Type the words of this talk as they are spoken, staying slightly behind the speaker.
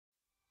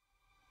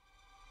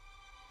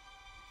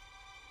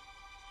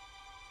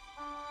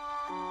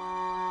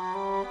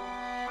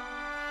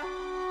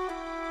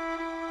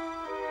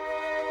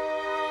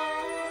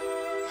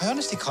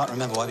honestly can't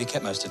remember why we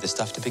kept most of this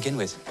stuff to begin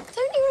with.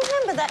 Don't you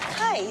remember that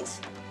kite?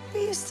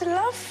 We used to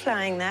love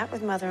flying that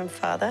with Mother and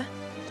Father.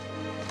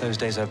 Those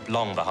days are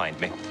long behind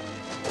me.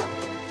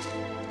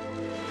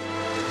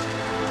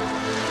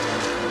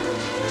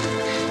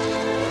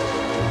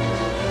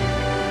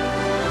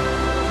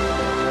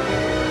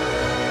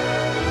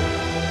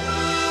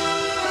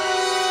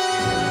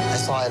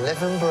 That's why I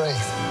live and breathe.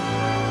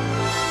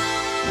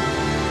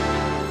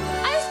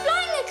 I was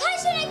flying the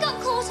kite and it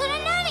got caught on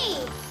a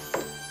nanny.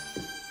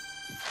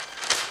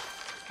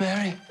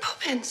 Mary,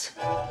 Poppins,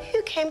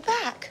 you came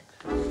back.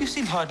 you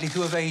seem hardly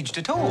to have aged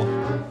at all.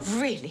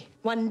 Really?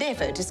 One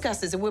never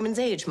discusses a woman's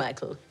age,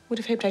 Michael. Would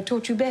have hoped I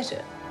taught you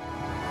better.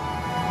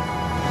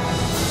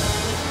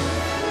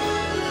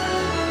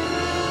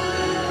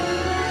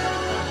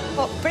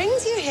 What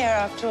brings you here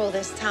after all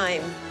this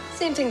time?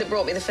 Same thing that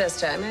brought me the first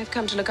time. I've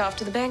come to look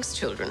after the bank's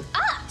children.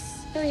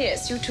 Us? Oh,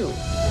 yes, you too.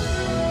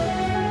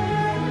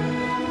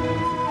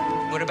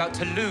 We're about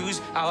to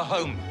lose our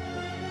home.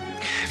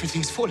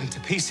 Everything's fallen to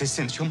pieces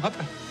since your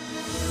mother.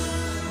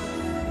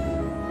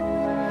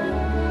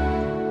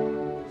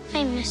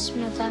 I miss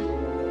Mother.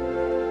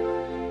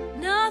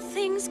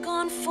 Nothing's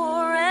gone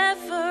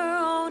forever,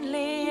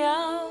 only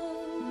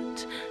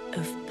out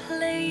of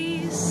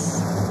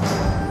place.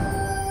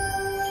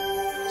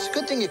 It's a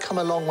good thing you come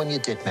along when you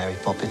did, Mary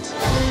Poppins.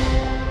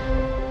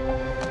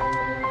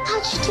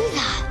 How'd you do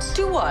that?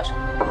 Do what?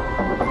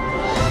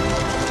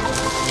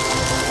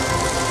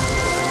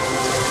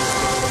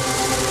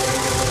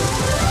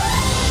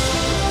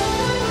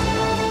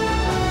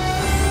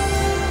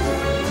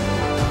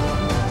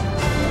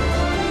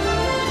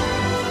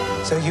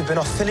 So you've been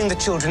off filling the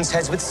children's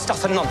heads with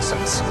stuff and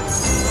nonsense.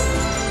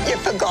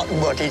 You've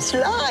forgotten what it's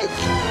like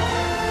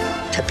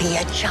to be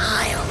a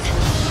child.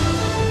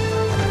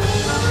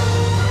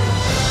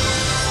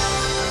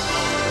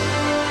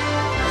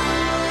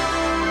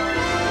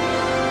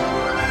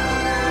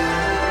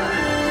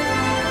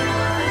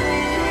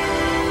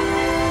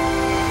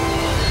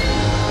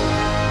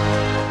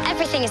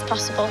 Everything is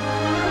possible.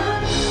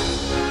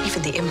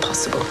 Even the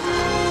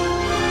impossible.